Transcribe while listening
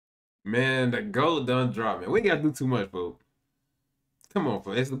Man, the gold done drop, man. We ain't gotta do too much, folks. Come on,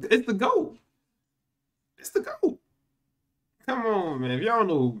 folks. It's the gold. It's the gold. Come on, man. If y'all don't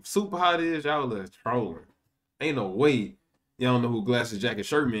know who Super Hot is, y'all are trolling. Ain't no way y'all don't know who Glasses Jacket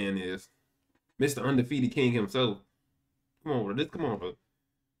Shirt Man is. Mr. Undefeated King himself. Come on, bro. Come on, bro.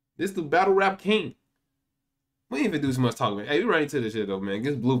 This the battle rap king. We ain't even do so much talking, man. Hey, we right into this shit, though, man.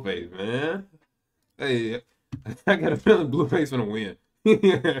 Get Blueface, man. Hey, I got a feeling Blueface gonna win.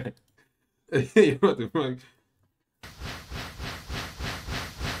 Hey, what the fuck?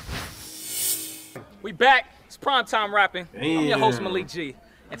 We back. It's primetime rapping. Damn. I'm your host, Malik G.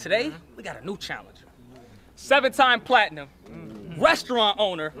 And today, we got a new challenger. 7-time platinum, restaurant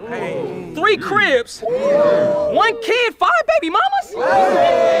owner, 3 cribs, 1 kid, 5 baby mamas.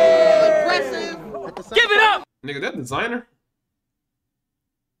 Impressive. Give it up. Nigga, that designer?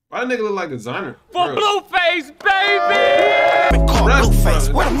 Why that nigga look like designer? For Blueface, baby!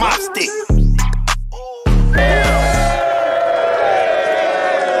 Blueface, what a mob stick.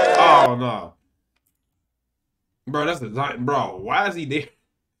 Oh, no. Bro, that's designer. Bro, why is he there?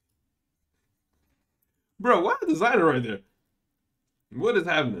 Bro, why is designer right there? What is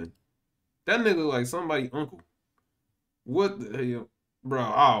happening? That nigga look like somebody's uncle. What the hell? Bro,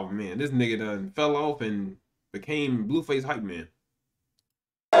 oh man, this nigga done fell off and became Blueface hype man.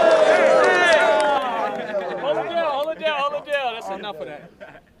 Hold it down. That's enough of that.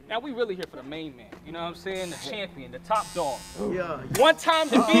 Now we really here for the main man. You know what I'm saying? The champion, the top dog. Yeah. 1 time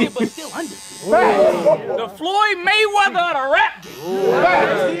defeated, but still undefeated. The Floyd Mayweather of the rap.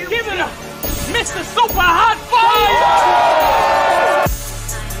 Give it up, Mr. SUPAHOTFIRE.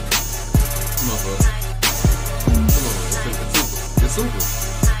 Come on, bro. Come on, it's super.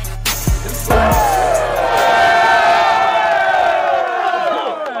 It's super.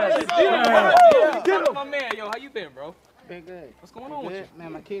 My man, yo, how you been, bro? Been good. What's going on with you?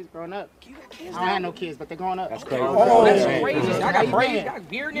 Man, my kids growing up. I don't have no kids, but they're growing up. That's crazy. Oh, that's crazy. I got braids, got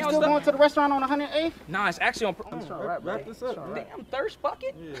beard now. You still going to the restaurant on 108th? Nah, it's actually on. Wrap this up. Damn, thirst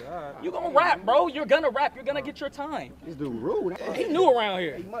bucket. Yeah, all right. You gonna rap, bro? You're gonna rap. You're gonna get your time. This dude rude. He new around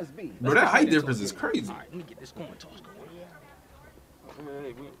here. He must be. Bro, that height difference is crazy. All right, let me get this going. Toss going.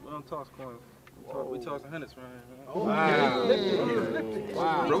 Hey, we don't toss coins. We tossing hundreds, man. Oh,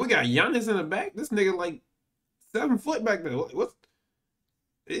 wow. Bro, we got Giannis in the back. This nigga like 7 foot back there. What's?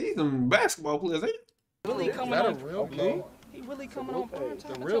 He's some basketball players, ain't he? Really coming on. Blue? He really coming on prime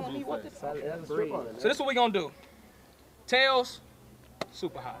time. The real Blueface. Blueface. So this is what we gonna do. Tails,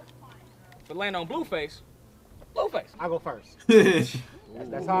 super hot. But land on Blueface. I go first.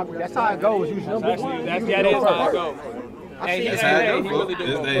 That's how it goes usually. That is how it goes. Hey, That's how it he goes. really do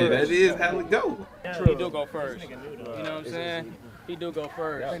go Hey, that first. is how it goes. He do go first. You know what I'm saying? He do go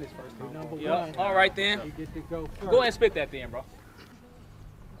first. Yep. All right then. Go ahead and spit that then, bro.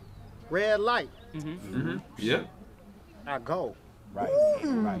 Red light. Yeah. I go. Right.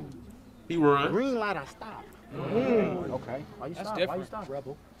 He run. Green light, I stop. Okay. Why you That's stop? different. Why you stop,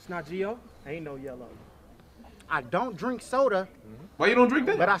 Rebel? It's not Geo. Ain't no yellow. I don't drink soda, Why you don't drink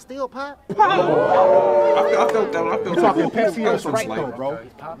that? but I still pop. I felt that one. I felt Talking that. Pepsi or Some Sprite slight. though, bro.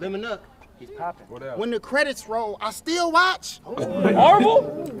 Lemon up. He's popping. When the credits roll, I still watch.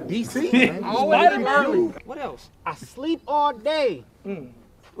 Marvel? DC. Spider-Man. What else? I sleep all day.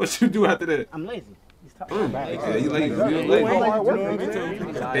 What you do after that? I'm lazy. Yeah, you lazy. You lazy.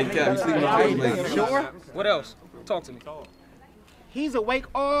 Thank God. You sleeping on the lazy. Sure. What else? Talk to me. He's awake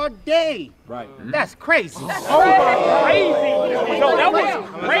all day. Right. That's crazy. Crazy. Yo, that was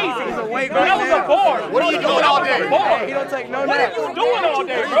crazy. Bro, that was a bar. What are you doing all day? He don't take no What are you doing all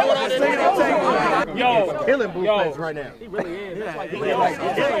day, bro? Yo. Killing Blueface right now. He really is. That's why he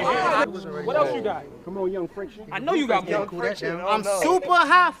What else you got? Come on, young friction. I know you got more. I'm super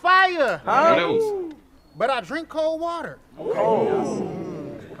hot fire. What else? But I drink cold water.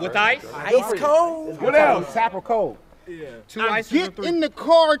 With ice? Ice cold. What else? Tap or cold. Two I ices get in the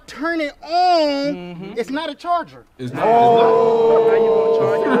car, turn it on. It's not a charger. It's not.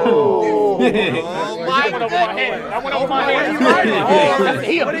 That went over my head.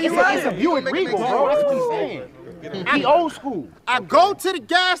 It's a Buick Regal, bro. That's what he's saying. He old school. I go to the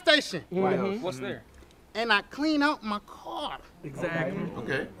gas station What's there? and I clean out my car. Exactly.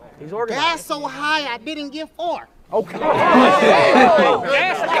 Okay. He's organized. Gas so high I didn't get far.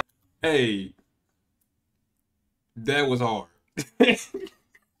 Hey. That was hard.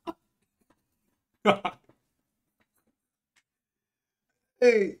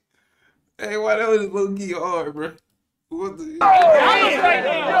 Hey, why that was low key hard, bro? What the?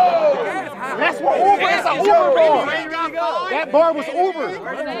 That's what Uber is. An Uber bar. That bar was Uber.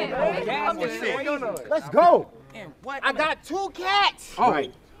 Let's go. I got 2 cats.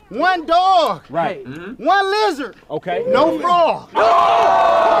 Right. 1 dog. Right. Mm-hmm. 1 lizard. Okay. No frog. Come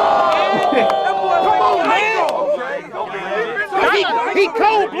on, man. He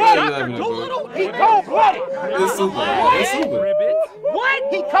cold-blooded. He cold-blooded. It's super. It's super.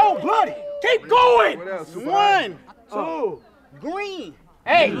 What? He cold-blooded. Keep going. 1, 2, green.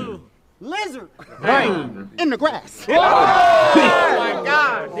 Hey. Lizard. Right. In the grass. Oh my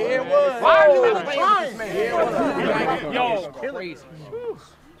God. There it was. Why are you trying? Yo, crazy.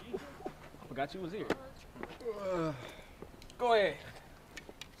 I forgot you was here. Go ahead.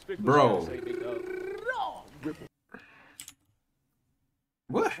 Bro.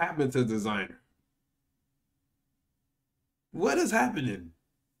 What happened to designer? What is happening?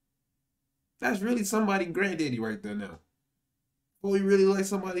 That's really somebody granddaddy right there now. Oh, he really like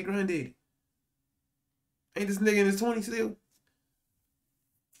somebody granddaddy. Ain't this nigga in his 20s still?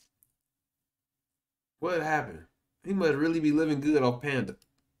 What happened? He must really be living good off Panda.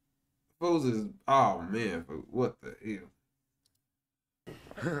 Suppose is, oh man, what the hell?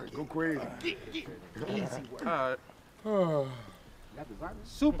 Go crazy. Easy work. All right.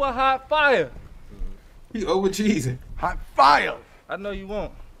 Super hot fire. He over cheesing. Hot fire. I know you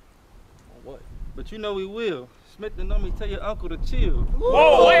won't. What? But you know we will. Smith done know me tell your uncle to chill.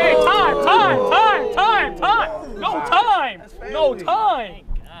 Whoa, wait, time. No time.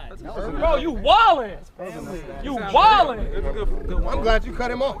 Bro, you wildin'. You wildin'. I'm glad you cut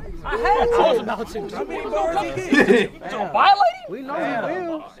him off. I had to about to. How many bars he get? So violating? We know he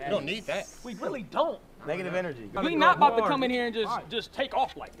will. You don't need that. We really don't. Negative energy. We not about to come in here and just take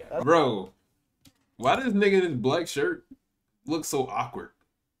off like that. Bro, why does nigga in his black shirt look so awkward?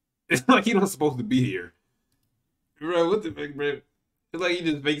 It's like he not supposed to be here. Bro, what the fuck, bro? It's like he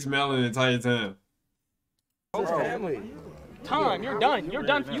just fake smiling the entire time. Time, you're done. You're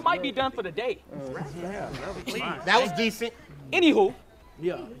done. You might be done for the day. That was decent. Anywho.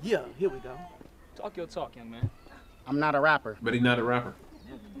 Yeah, here we go. Talk your talk, young man. I'm not a rapper. But he's not a rapper.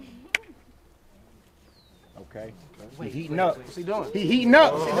 Okay. He heating up. What's he doing? He heating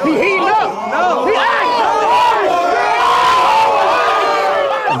up. He heating up. No.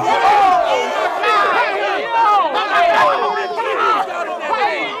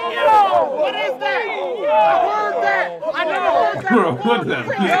 What is that? I heard that. I never heard that. Bro, what the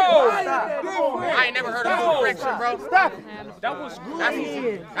I ain't never heard of no correction, bro. Stop. That was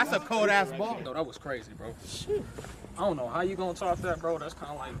crazy. That's a cold ass ball. No, that was crazy, bro. I don't know how you gonna talk that, bro. That's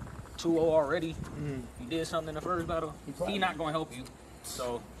kind of like 2-0 already. You did something in the first battle. He not gonna help you.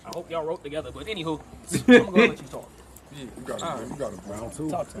 So I hope y'all wrote together. But anywho, I'm gonna let you talk. Yeah, you got it. Round 2.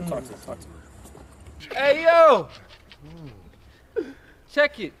 Talk to him. Hey, yo.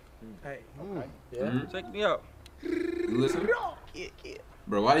 Check it. Hey. Yeah. Check me out. Listen.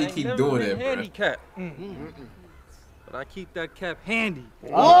 Bro, why do you keep doing that, bro? Handicap. But I keep that cap handy.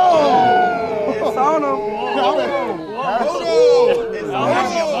 It's on him.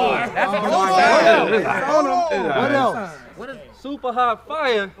 What else? Super hot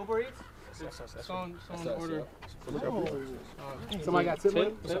fire. That's on order. Somebody got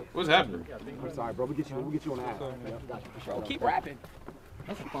tip? What's happening? I'm sorry, bro. We'll get you on the app. Keep rapping.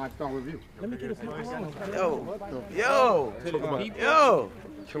 That's a 5-star review. Let me get a phone. Yo. Keep talking.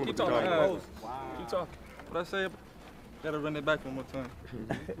 Keep talking. What I say? Gotta run it back one more time.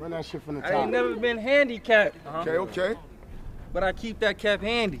 Run that shit from the top. I ain't never been handicapped. Okay. But I keep that cap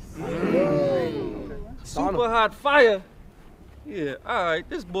handy. Super hot fire. Yeah, all right.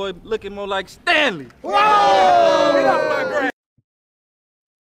 This boy looking more like Stanley.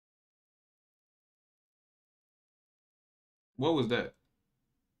 What was that?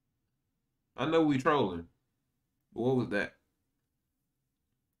 I know we trolling. But what was that?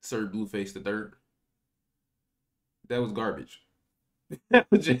 Sir Blueface the third. That was garbage. That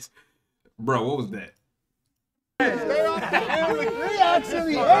was just, bro. What was that? We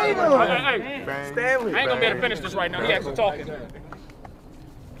actually ate him. Stanley. I ain't gonna be able to finish this right now. He actually talking.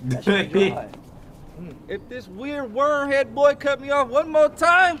 If this weird wormhead boy cut me off one more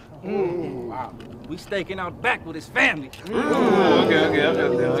time, we staking out back with his family.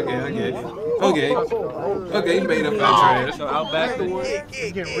 Okay, he made up that trash. So out back with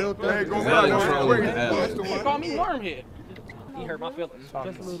Real thing. Call me Wormhead. He hurt my feelings.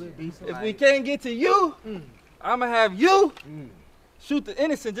 If we can't get to you, I'ma have you shoot the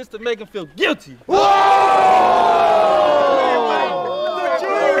innocent just to make him feel guilty. Oh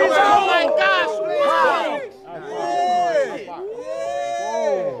my gosh!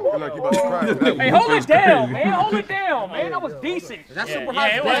 Like you about to cry. Hey, hold it down, man. Hold it down, man. That was decent. Is that super hot?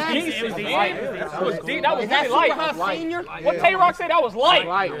 It was decent, man. That was really light. What Tay-Rock said, that was light.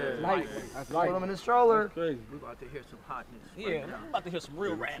 Put him in the stroller. Crazy. We about to hear some hotness. Yeah, I'm about to hear some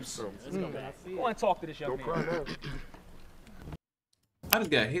real raps. Let's go back. Go and talk to this young man. I just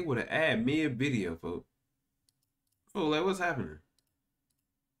got hit with an ad mid-video, folks. Oh, like, what's happening?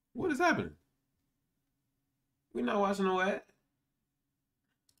 What is happening? We not watching no ad.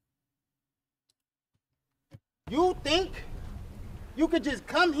 You think you could just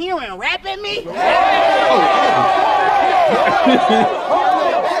come here and rap at me?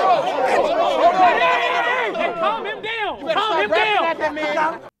 Calm him down. Calm him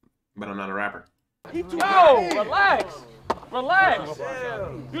down. But I'm not a rapper. Yo, relax. Relax.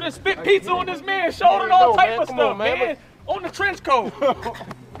 You done spit pizza on this man's shoulder and all type of stuff, man. On the trench coat.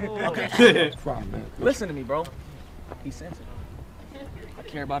 Okay. Listen to me, bro. He's sensitive. I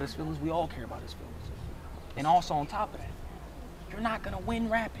care about his feelings. We all care about his feelings. And also on top of that, you're not gonna win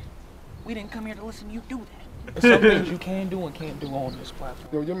rapping. We didn't come here to listen to you do that. There's some things you can do and can't do on this platform.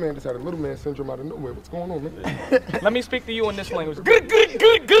 Yo, your man just had a little man syndrome out of nowhere. What's going on, man? Let me speak to you in this language. Good.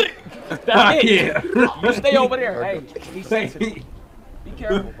 That's it. Yeah. You stay over there. Hey, he's sensitive. Be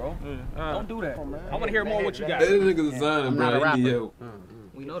careful, bro. Don't do that. I want to hear more what you got. That nigga's a sign, bro. He need help.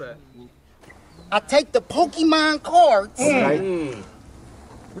 We know that. I take the Pokemon cards.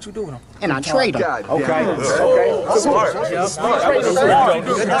 What you do with them? And I trade them. Okay. Smart.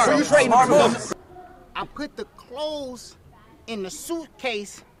 I put the clothes in the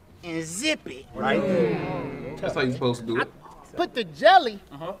suitcase and zip it. Right. That's how you supposed to do it. Put the jelly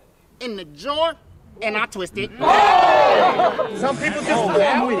in the jar and I twist it. Some people just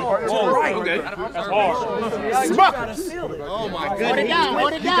form with it. Right. Okay. That's hard. Oh my goodness.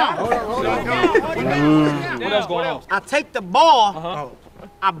 Hold it down. Hold it down. What else going on? I take the ball.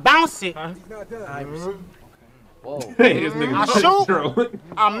 I bounce it. Hey, this nigga I shoot.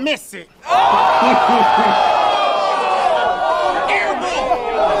 I miss it.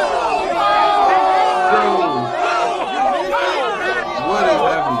 What is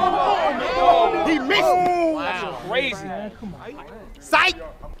happening? He missed it. Wow. Crazy. Psych.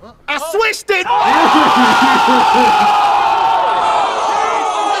 I switched it.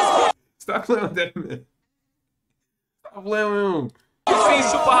 Stop playing with that man. Stop playing with him. You see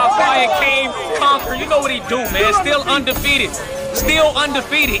SUPAHOTFIRE came, conquer. You know what he do, man. Still undefeated. Still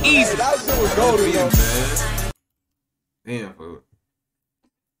undefeated. Easy. Damn, fool.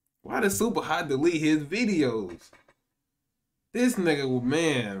 Why did SUPAHOT delete his videos? This nigga,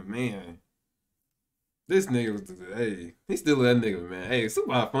 man. This nigga was, hey, he's still that nigga, man. Hey,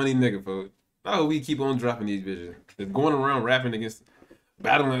 SUPAHOT funny nigga, folks. I hope we keep on dropping these bitches. Just going around rapping against,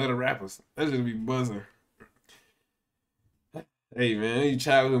 battling other rappers. That should be buzzing. Hey, man, these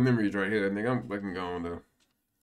childhood memories right here, nigga. I'm fucking gone, though.